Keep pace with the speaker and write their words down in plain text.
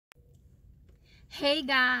Hey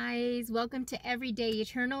guys, welcome to Everyday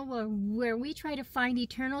Eternal, where we try to find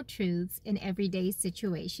eternal truths in everyday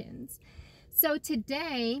situations. So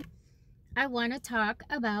today, I want to talk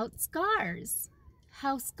about scars,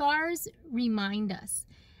 how scars remind us.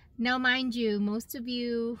 Now, mind you, most of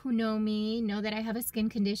you who know me know that I have a skin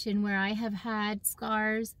condition where I have had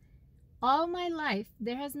scars all my life.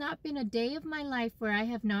 There has not been a day of my life where I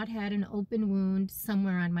have not had an open wound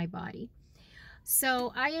somewhere on my body.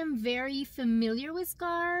 So I am very familiar with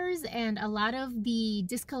scars and a lot of the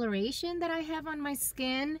discoloration that I have on my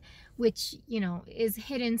skin, which, is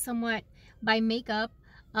hidden somewhat by makeup,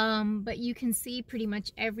 but you can see pretty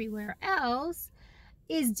much everywhere else,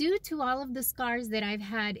 is due to all of the scars that I've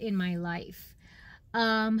had in my life.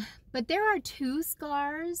 But there are two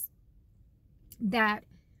scars that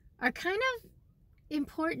are kind of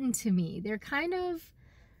important to me. They're kind of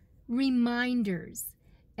reminders.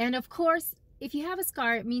 And of course, if you have a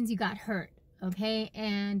scar, it means you got hurt, okay?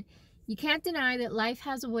 And you can't deny that life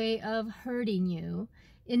has a way of hurting you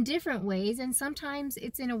in different ways, and sometimes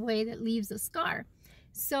it's in a way that leaves a scar.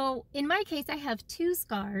 So in my case, I have two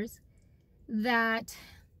scars that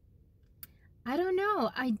I don't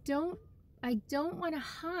know, I don't want to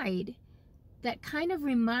hide, that kind of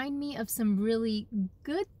remind me of some really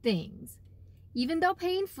good things. Even though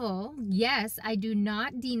painful, yes, I do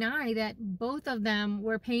not deny that both of them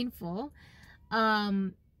were painful.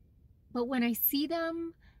 But when I see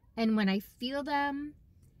them and when I feel them,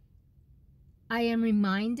 I am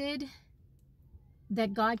reminded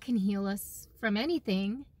that God can heal us from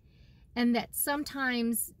anything, and that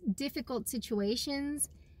sometimes difficult situations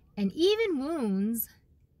and even wounds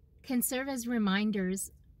can serve as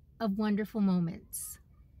reminders of wonderful moments.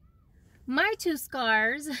 My two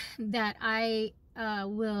scars that I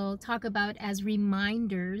will talk about as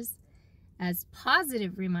reminders, as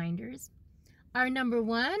positive reminders, are number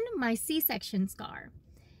one, my C-section scar.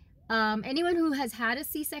 Anyone who has had a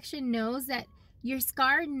C-section knows that your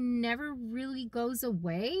scar never really goes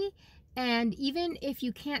away, and even if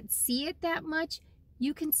you can't see it that much,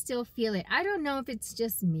 you can still feel it. I don't know if it's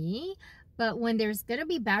just me, but when there's gonna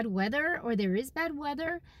be bad weather, or there is bad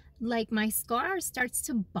weather, like my scar starts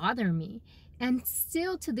to bother me. And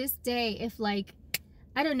still to this day, if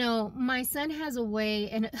I don't know, my son has a way,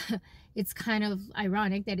 and it's kind of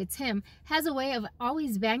ironic that it's him, has a way of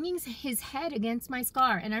always banging his head against my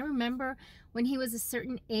scar. And I remember when he was a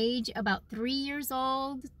certain age, about 3 years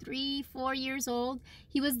old, 4 years old,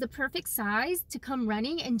 he was the perfect size to come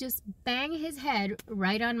running and just bang his head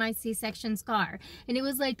right on my C-section scar. And it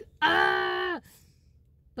was like, ah!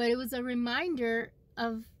 But it was a reminder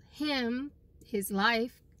of him, his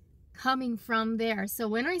life, coming from there. So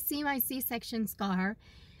when I see my C-section scar,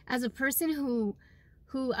 as a person who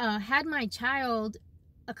had my child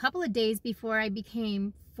a couple of days before I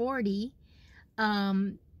became 40,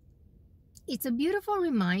 it's a beautiful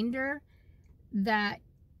reminder that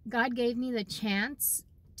God gave me the chance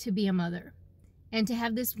to be a mother and to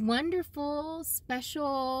have this wonderful,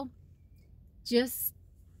 special, just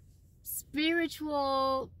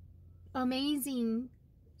spiritual, amazing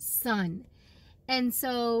son. And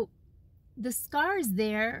so the scar is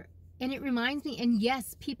there, and it reminds me, and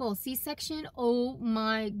yes, people, C-section, oh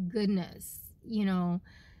my goodness,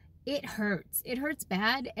 it hurts. It hurts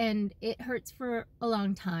bad, and it hurts for a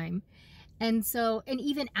long time. And so, and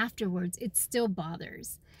even afterwards, it still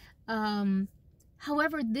bothers.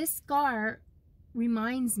 However, this scar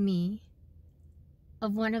reminds me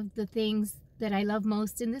of one of the things that I love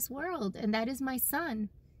most in this world, and that is my son.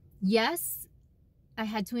 Yes, I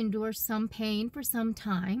had to endure some pain for some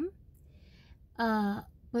time.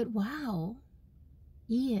 But wow,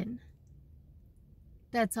 Ian,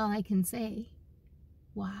 that's all I can say.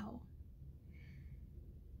 Wow.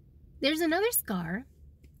 There's another scar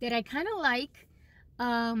that I kind of like.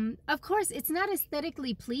 Of course, it's not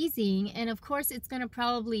aesthetically pleasing, and of course, it's going to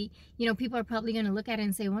probably, people are probably going to look at it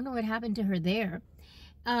and say, I wonder what happened to her there.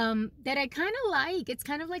 That I kind of like. It's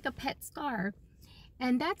kind of like a pet scar.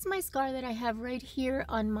 And that's my scar that I have right here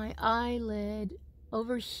on my eyelid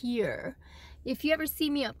over here. If you ever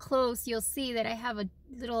see me up close, you'll see that I have a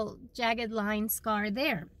little jagged line scar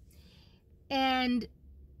there. And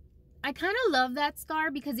I kind of love that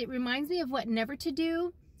scar because it reminds me of what never to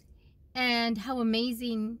do and how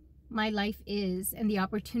amazing my life is and the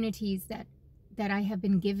opportunities that I have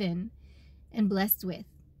been given and blessed with.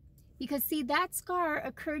 Because see, that scar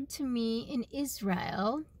occurred to me in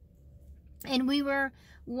Israel, and we were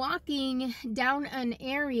walking down an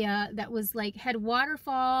area that was had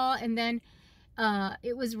waterfall, and then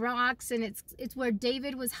it was rocks, and it's where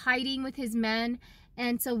David was hiding with his men.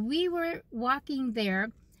 And so we were walking there,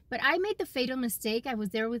 but I made the fatal mistake. I was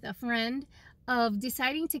there with a friend of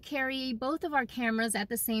deciding to carry both of our cameras at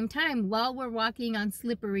the same time while we're walking on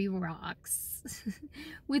slippery rocks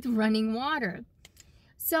with running water.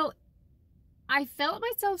 So I felt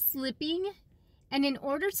myself slipping, and in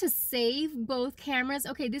order to save both cameras,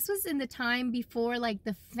 okay, this was in the time before like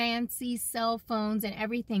the fancy cell phones and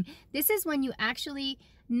everything. This is when you actually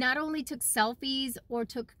not only took selfies or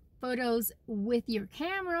took photos with your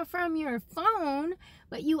camera from your phone,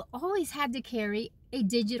 but you always had to carry a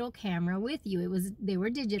digital camera with you. They were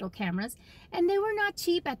digital cameras, and they were not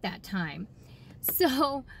cheap at that time.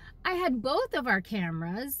 So I had both of our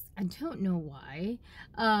cameras. I don't know why.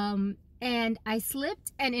 And I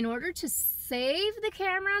slipped, and in order to save the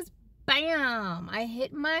cameras, bam, I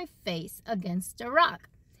hit my face against a rock.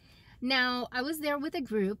 Now, I was there with a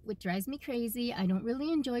group, which drives me crazy. I don't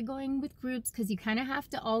really enjoy going with groups because you kind of have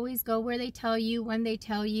to always go where they tell you, when they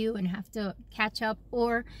tell you, and have to catch up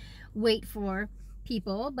or wait for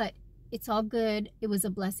people, but it's all good. It was a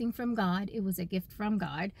blessing from God. It was a gift from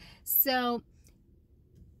God. So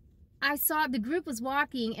I saw the group was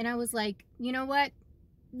walking, and I was like, you know what?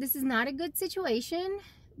 This is not a good situation,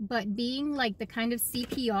 but being like the kind of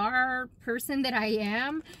CPR person that I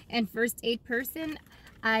am and first aid person,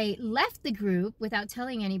 I left the group without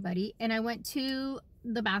telling anybody, and I went to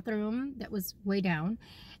the bathroom that was way down,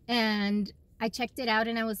 and I checked it out,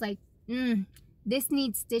 and I was like, this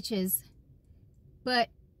needs stitches. But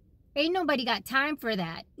ain't nobody got time for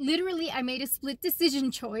that. Literally, I made a split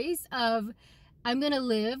decision choice of I'm going to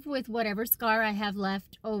live with whatever scar I have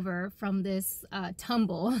left over from this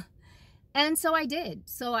tumble. And so I did.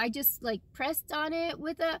 So I just like pressed on it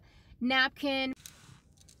with a napkin.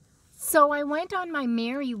 So I went on my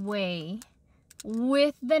merry way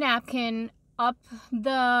with the napkin up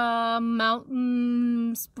the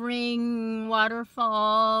mountain, spring,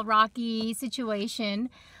 waterfall, rocky situation.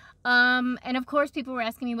 And of course people were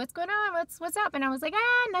asking me, what's going on? What's up? And I was like,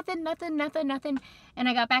 nothing. And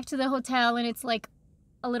I got back to the hotel, and it's like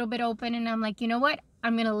a little bit open, and I'm like, you know what?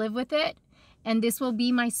 I'm going to live with it. And this will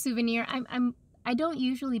be my souvenir. I don't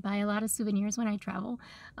usually buy a lot of souvenirs when I travel.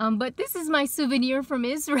 But this is my souvenir from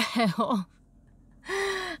Israel.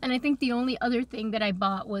 And I think the only other thing that I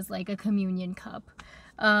bought was like a communion cup.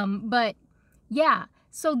 But yeah,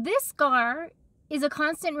 so this scar is a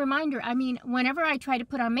constant reminder. I mean, whenever I try to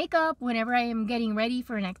put on makeup, whenever I am getting ready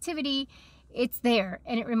for an activity, it's there,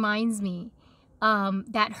 and it reminds me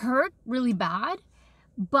that hurt really bad,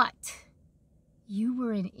 but you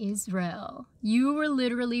were in Israel. You were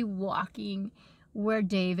literally walking where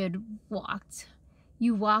David walked.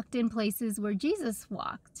 You walked in places where Jesus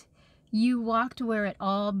walked. You walked where it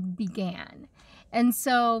all began. And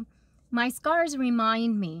so my scars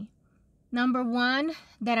remind me, number one,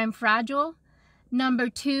 that I'm fragile. Number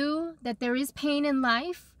two, that there is pain in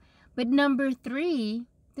life. But number three,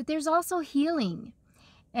 that there's also healing.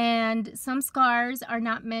 And some scars are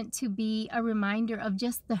not meant to be a reminder of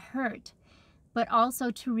just the hurt, but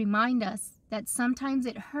also to remind us that sometimes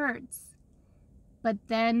it hurts, but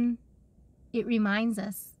then it reminds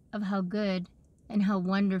us of how good and how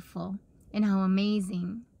wonderful and how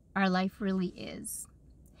amazing our life really is.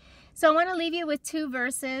 So I want to leave you with two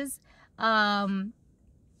verses. One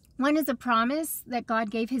is a promise that God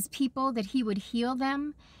gave his people that he would heal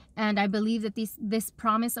them. And I believe that this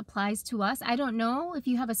promise applies to us. I don't know if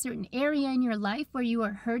you have a certain area in your life where you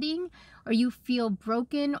are hurting, or you feel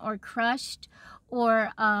broken or crushed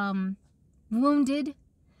or wounded.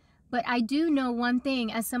 But I do know one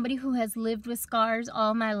thing, as somebody who has lived with scars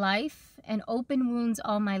all my life and open wounds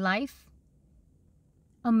all my life,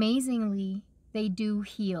 amazingly, they do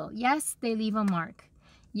heal. Yes, they leave a mark.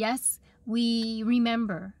 Yes, we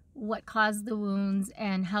remember what caused the wounds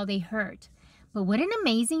and how they hurt. But what an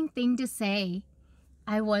amazing thing to say.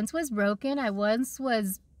 I once was broken, I once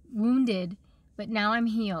was wounded, but now I'm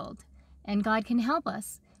healed. And God can help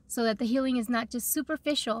us so that the healing is not just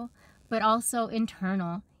superficial, but also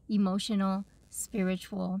internal, emotional,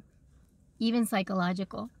 spiritual, even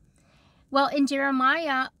psychological. Well, in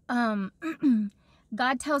Jeremiah,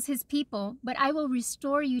 God tells his people, but I will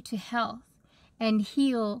restore you to health and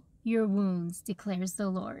heal your wounds, declares the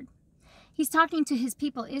Lord. He's talking to his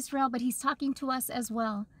people, Israel, but he's talking to us as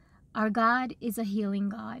well. Our God is a healing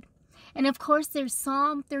God. And of course, there's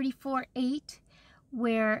Psalm 34:8,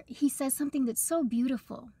 where he says something that's so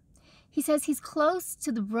beautiful. He says he's close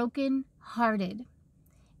to the brokenhearted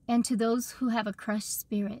and to those who have a crushed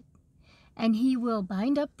spirit. And he will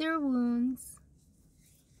bind up their wounds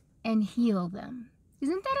and heal them.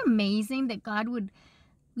 Isn't that amazing that God would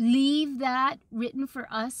leave that written for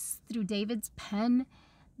us through David's pen,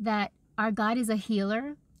 that our God is a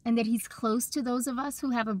healer and that He's close to those of us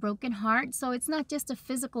who have a broken heart. So it's not just a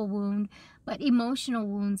physical wound, but emotional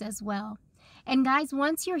wounds as well. And guys,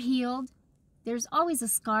 once you're healed, there's always a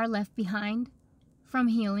scar left behind from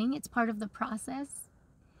healing. It's part of the process.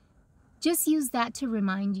 Just use that to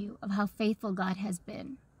remind you of how faithful God has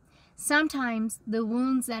been. Sometimes the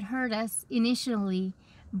wounds that hurt us initially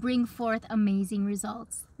bring forth amazing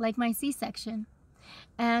results, like my C-section,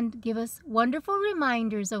 and give us wonderful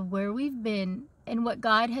reminders of where we've been and what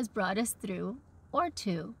God has brought us through or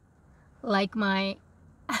to, like my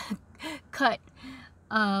cut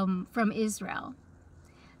from Israel.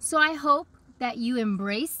 So I hope that you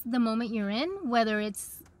embrace the moment you're in, whether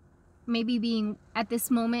it's maybe being at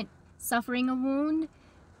this moment suffering a wound,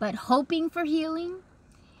 but hoping for healing.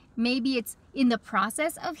 Maybe it's in the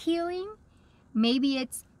process of healing. Maybe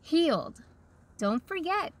it's healed. Don't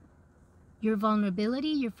forget your vulnerability,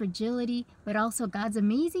 your fragility, but also God's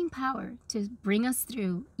amazing power to bring us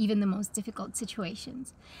through even the most difficult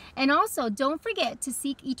situations. And also, don't forget to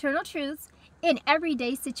seek eternal truths in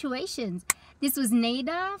everyday situations. This was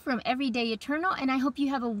Nada from Everyday Eternal, and I hope you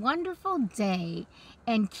have a wonderful day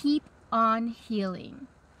and keep on healing.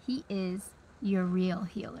 He is your real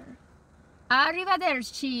healer.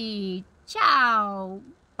 Arrivederci. Ciao.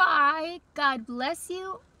 Bye. God bless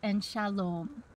you and shalom.